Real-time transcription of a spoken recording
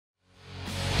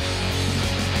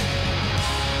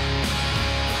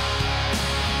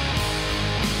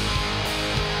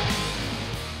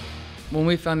When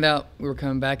we found out we were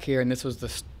coming back here and this was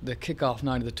the kickoff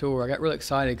night of the tour, I got really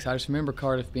excited because I just remember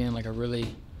Cardiff being like a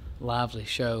really lively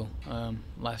show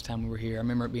last time we were here. I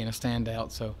remember it being a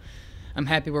standout, so I'm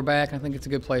happy we're back, and I think it's a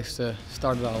good place to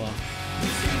start it all off.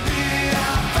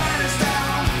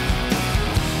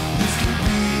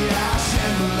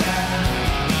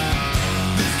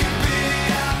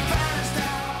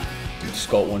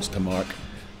 Scott wants to mark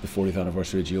the 40th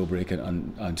anniversary of Jailbreak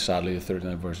and sadly the 30th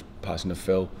anniversary passing of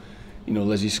Phil. You know,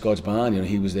 Lizzie's Scott's band, you know,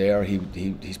 he was there,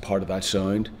 he's part of that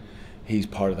sound, he's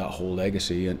part of that whole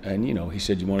legacy, and you know, he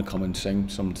said, you want to come and sing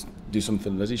do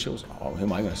something Lizzie shows? Oh, who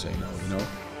am I going to say no, you know?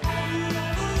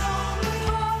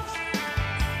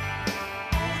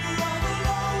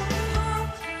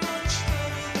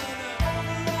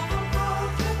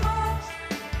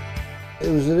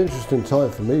 It was an interesting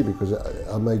time for me because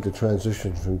I made the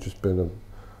transition from just being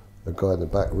a guy in the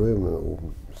back room,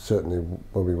 and certainly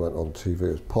when we went on TV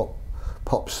it was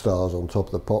pop stars on top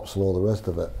of the pops and all the rest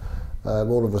of it.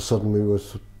 All of a sudden we were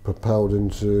propelled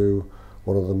into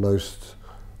one of the most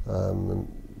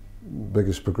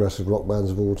biggest progressive rock bands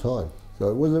of all time. So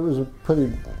it was a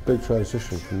pretty big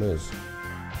transition for me.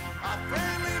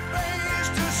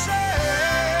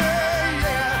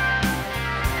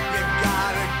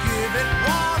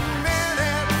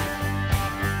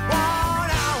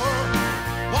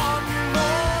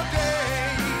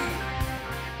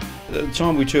 At the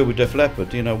time we toured with Def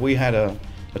Leppard, you know, we had a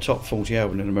top 40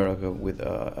 album in America with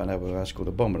an album that's called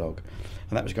A Bomber Dog,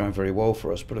 and that was going very well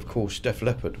for us. But of course, Def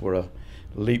Leppard were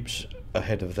leaps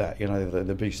ahead of that. You know,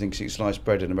 the biggest thing since sliced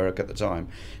bread in America at the time.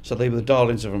 So they were the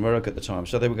darlings of America at the time.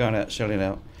 So they were going out selling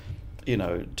out, you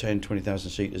know, 10, 20,000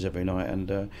 seaters every night, and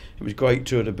it was a great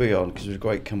tour to be on because there was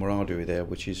great camaraderie there,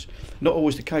 which is not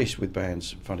always the case with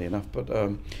bands, funny enough. But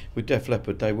with Def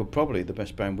Leppard, they were probably the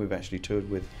best band we've actually toured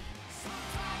with.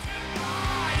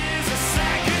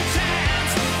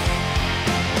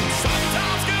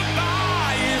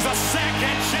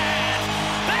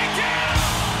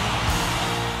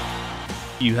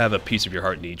 You have a piece of your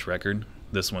heart in each record.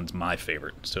 This one's my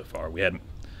favorite so far. We had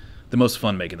the most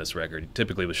fun making this record.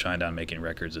 Typically with Shinedown, making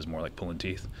records is more like pulling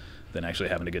teeth than actually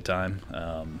having a good time.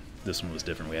 This one was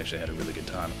different. We actually had a really good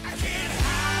time. I can't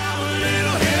have a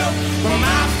little help from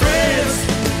my friends.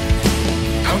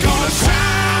 I'm gonna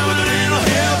try.